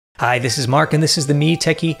Hi, this is Mark, and this is the Me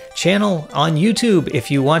Techie channel on YouTube.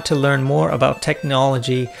 If you want to learn more about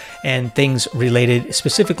technology and things related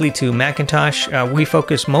specifically to Macintosh, we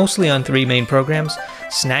focus mostly on three main programs: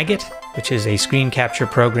 Snagit, which is a screen capture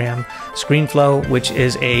program; ScreenFlow, which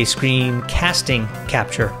is a screen casting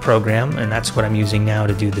capture program, and that's what I'm using now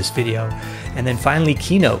to do this video; and then finally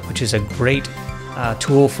Keynote, which is a great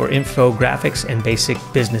tool for infographics and basic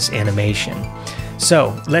business animation.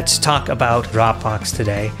 So let's talk about Dropbox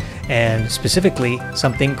today, and specifically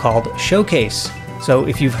something called Showcase. So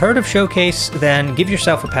if you've heard of Showcase, then give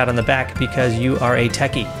yourself a pat on the back because you are a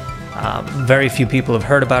techie. Very few people have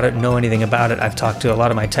heard about it, know anything about it. I've talked to a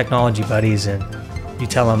lot of my technology buddies, and you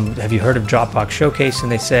tell them, have you heard of Dropbox Showcase?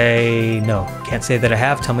 And they say, no, can't say that I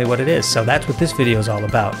have, tell me what it is. So that's what this video is all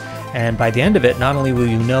about. And by the end of it, not only will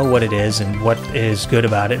you know what it is and what is good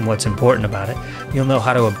about it and what's important about it, you'll know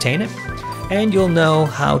how to obtain it, and you'll know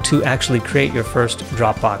how to actually create your first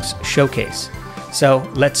Dropbox Showcase. So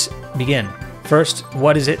let's begin. First,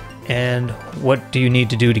 what is it and what do you need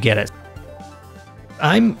to do to get it?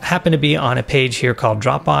 I happen to be on a page here called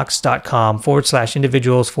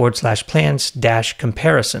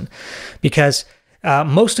dropbox.com/individuals/plans-comparison because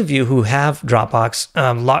most of you who have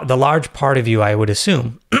Dropbox, the large part of you, I would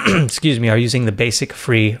assume, excuse me, are using the basic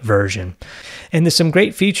free version. And there's some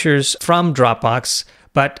great features from Dropbox,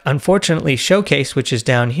 but unfortunately Showcase, which is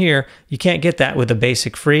down here, you can't get that with the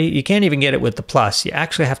basic free. You can't even get it with the plus. You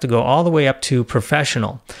actually have to go all the way up to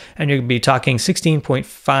professional. And you're going to be talking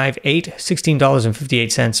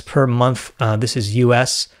 $16.58 per month. This is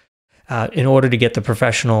US. In order to get the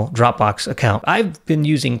professional Dropbox account. I've been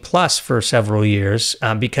using Plus for several years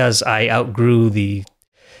because I outgrew the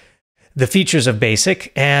features of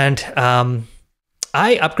Basic, and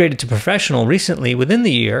I upgraded to Professional recently within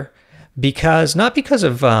the year because, not because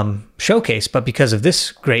of Showcase, but because of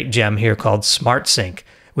this great gem here called Smart Sync,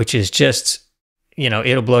 which is just, you know,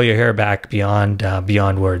 it'll blow your hair back beyond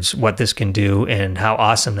words what this can do and how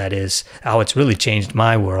awesome that is, how it's really changed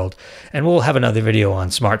my world. And we'll have another video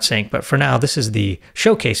on Smart Sync, but for now, this is the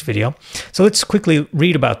Showcase video. So let's quickly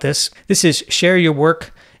read about this. This is share your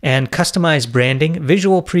work and customize branding,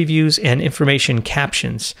 visual previews, and information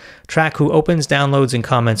captions. Track who opens, downloads, and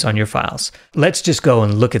comments on your files. Let's just go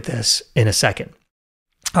and look at this in a second.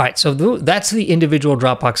 All right, so that's the individual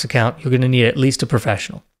Dropbox account. You're going to need at least a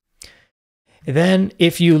professional. Then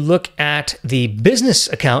if you look at the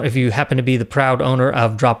business account, if you happen to be the proud owner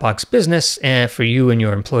of Dropbox Business, and for you and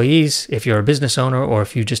your employees, if you're a business owner, or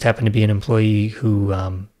if you just happen to be an employee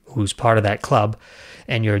who's part of that club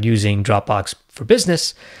and you're using Dropbox for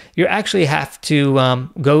business, you actually have to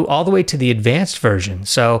go all the way to the advanced version.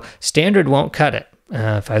 So standard won't cut it.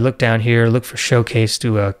 If I look down here, look for Showcase,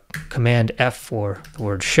 do a Command F for the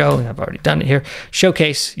word show, and I've already done it here.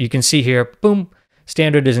 Showcase, you can see here, boom.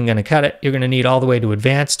 Standard isn't going to cut it. You're going to need all the way to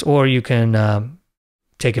advanced, or you can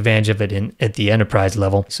take advantage of it at the enterprise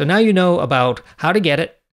level. So now you know about how to get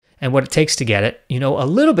it and what it takes to get it. You know a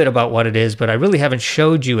little bit about what it is, but I really haven't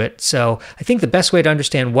showed you it. So I think the best way to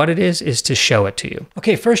understand what it is to show it to you.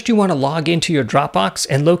 Okay, first you want to log into your Dropbox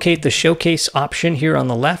and locate the Showcase option here on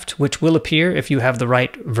the left, which will appear if you have the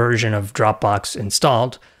right version of Dropbox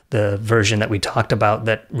installed, the version that we talked about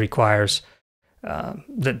that requires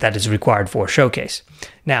that is required for Showcase.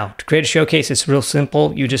 Now, to create a Showcase, it's real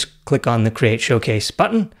simple. You just click on the Create Showcase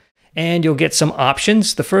button, and you'll get some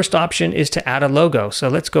options. The first option is to add a logo. So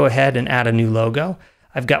let's go ahead and add a new logo.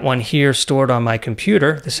 I've got one here stored on my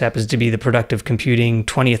computer. This happens to be the Productive Computing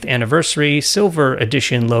 20th Anniversary Silver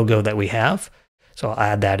Edition logo that we have. So I'll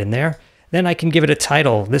add that in there. Then I can give it a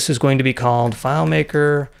title. This is going to be called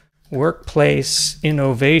FileMaker Workplace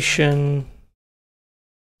Innovation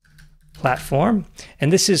Platform.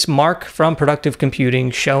 And this is Mark from Productive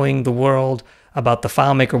Computing showing the world about the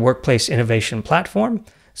FileMaker Workplace Innovation Platform.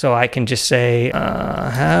 So I can just say,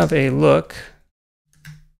 have a look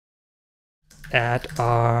at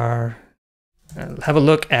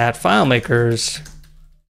FileMaker's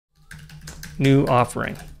new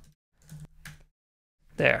offering.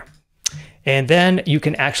 There. And then you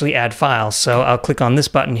can actually add files. So I'll click on this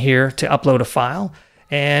button here to upload a file.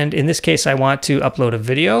 And in this case, I want to upload a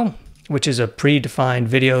video, which is a predefined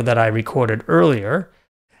video that I recorded earlier,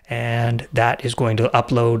 and that is going to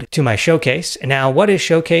upload to my Showcase. Now, what is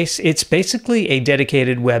Showcase? It's basically a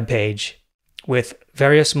dedicated web page with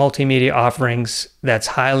various multimedia offerings that's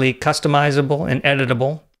highly customizable and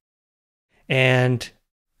editable, and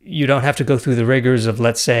you don't have to go through the rigors of,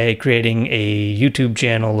 let's say, creating a YouTube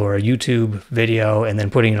channel or a YouTube video and then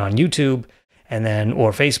putting it on YouTube. And then,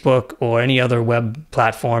 or Facebook or any other web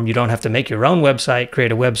platform. You don't have to make your own website,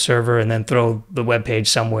 create a web server, and then throw the web page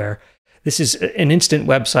somewhere. This is an instant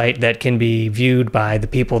website that can be viewed by the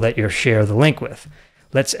people that you share the link with.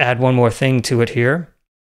 Let's add one more thing to it here.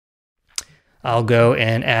 I'll go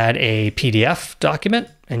and add a PDF document,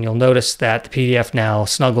 and you'll notice that the PDF now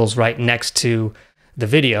snuggles right next to the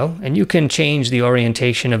video, and you can change the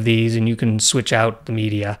orientation of these, and you can switch out the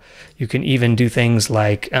media. You can even do things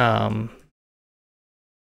like or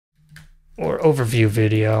overview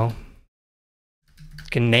video. You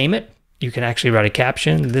can name it. You can actually write a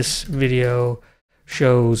caption. This video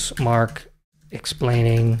shows Marc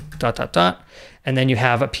explaining ... And then you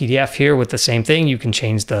have a PDF here with the same thing. You can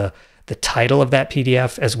change the title of that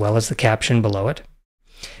PDF as well as the caption below it.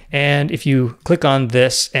 And if you click on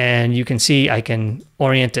this, and you can see I can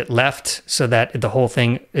orient it left so that the whole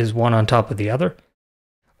thing is one on top of the other.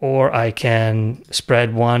 Or I can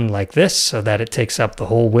spread one like this so that it takes up the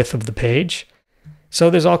whole width of the page. So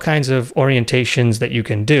there's all kinds of orientations that you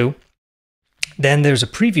can do. Then there's a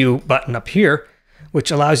preview button up here,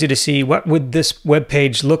 which allows you to see what would this web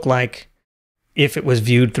page look like if it was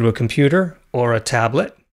viewed through a computer or a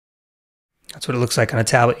tablet. That's what it looks like on a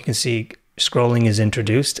tablet. You can see scrolling is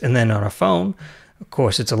introduced, and then on a phone, of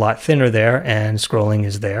course, it's a lot thinner there, and scrolling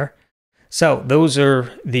is there. So those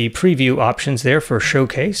are the preview options there for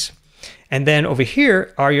Showcase. And then over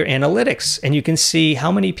here are your analytics, and you can see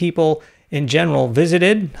how many people in general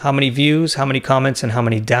visited, how many views, how many comments, and how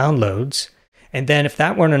many downloads. And then if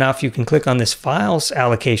that weren't enough, you can click on this files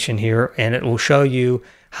allocation here, and it will show you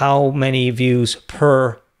how many views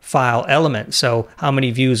per file element. So how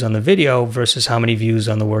many views on the video versus how many views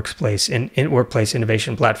on the Workplace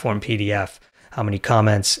Innovation Platform PDF, how many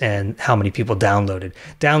comments, and how many people downloaded.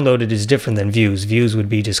 Downloaded is different than views. Views would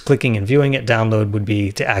be just clicking and viewing it. Download would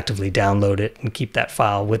be to actively download it and keep that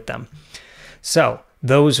file with them. So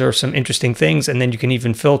those are some interesting things. And then you can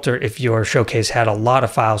even filter if your Showcase had a lot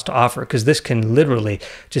of files to offer, because this can literally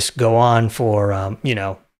just go on for,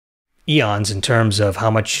 eons in terms of how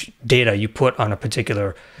much data you put on a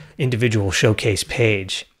particular individual Showcase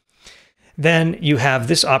page. Then you have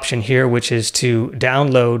this option here, which is to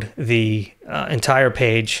download the entire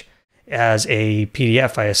page as a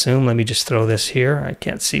PDF, I assume. Let me just throw this here. I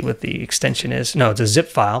can't see what the extension is. No, it's a zip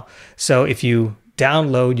file. So if you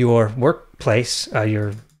download your Workplace,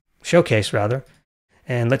 your Showcase rather,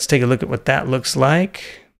 and let's take a look at what that looks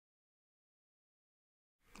like.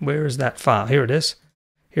 Where is that file? Here it is.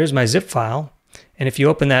 Here's my zip file. And if you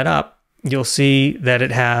open that up, you'll see that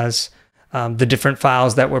it has the different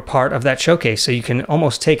files that were part of that Showcase. So you can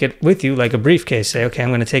almost take it with you like a briefcase. Say, okay, I'm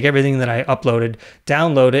going to take everything that I uploaded,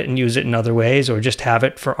 download it, and use it in other ways, or just have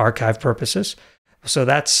it for archive purposes. So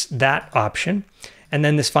that's that option. And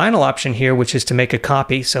then this final option here, which is to make a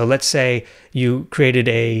copy. So let's say you created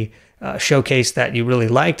a Showcase that you really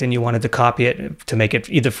liked, and you wanted to copy it to make it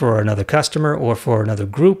either for another customer or for another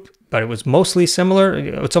group, but it was mostly similar.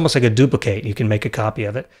 It's almost like a duplicate. You can make a copy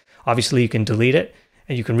of it. Obviously, you can delete it,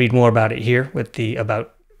 and you can read more about it here with the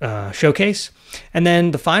About Showcase. And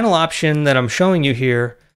then the final option that I'm showing you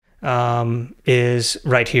here is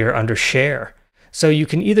right here under Share. So you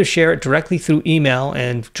can either share it directly through email,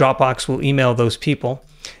 and Dropbox will email those people,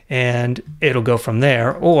 and it'll go from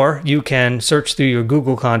there. Or you can search through your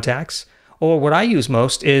Google contacts. Or what I use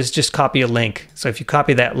most is just copy a link. So if you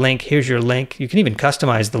copy that link, here's your link. You can even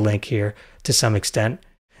customize the link here to some extent.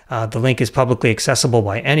 The link is publicly accessible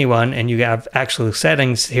by anyone, and you have actual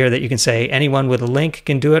settings here that you can say anyone with a link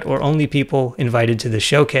can do it, or only people invited to the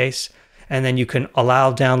Showcase. And then you can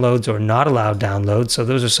allow downloads or not allow downloads. So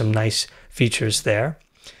those are some nice features there.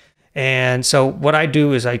 And so what I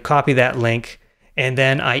do is I copy that link, and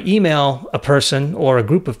then I email a person or a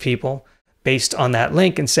group of people based on that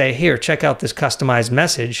link and say, here, check out this customized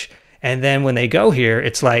message. And then when they go here,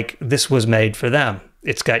 it's like this was made for them.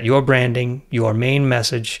 It's got your branding, your main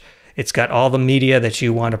message. It's got all the media that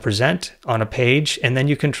you want to present on a page, and then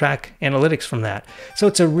you can track analytics from that. So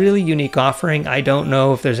it's a really unique offering. I don't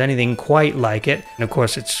know if there's anything quite like it. And of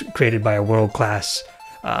course, it's created by a world-class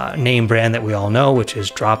name brand that we all know, which is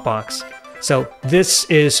Dropbox. So this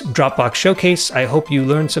is Dropbox Showcase. I hope you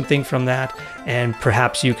learned something from that, and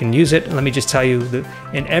perhaps you can use it. Let me just tell you that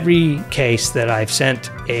in every case that I've sent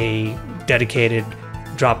a dedicated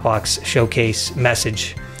Dropbox Showcase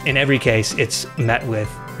message, in every case it's met with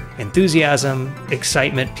enthusiasm,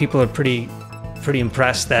 excitement. People are pretty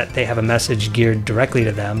impressed that they have a message geared directly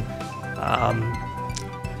to them.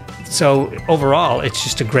 So overall, it's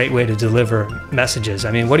just a great way to deliver messages.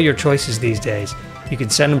 I mean, what are your choices these days? You can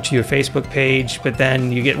send them to your Facebook page, but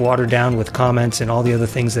then you get watered down with comments and all the other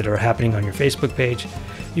things that are happening on your Facebook page.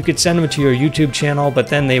 You could send them to your YouTube channel, but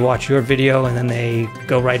then they watch your video and then they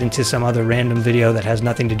go right into some other random video that has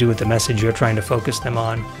nothing to do with the message you're trying to focus them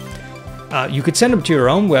on. You could send them to your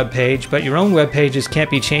own web page, but your own web pages can't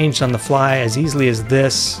be changed on the fly as easily as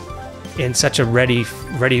this in such a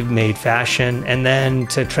ready-made fashion. And then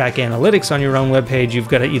to track analytics on your own web page, you've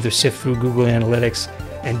got to either sift through Google Analytics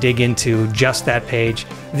and dig into just that page.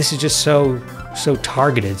 This is just so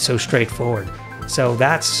targeted, so straightforward. So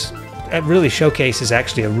that's really, Showcase is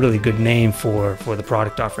actually a really good name for the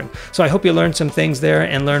product offering. So I hope you learned some things there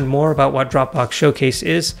and learned more about what Dropbox Showcase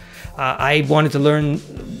is. I wanted to learn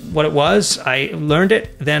what it was. I learned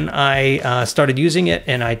it, then I started using it,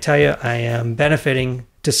 and I tell you, I am benefiting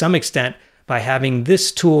to some extent by having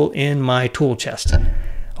this tool in my tool chest.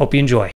 Hope you enjoy.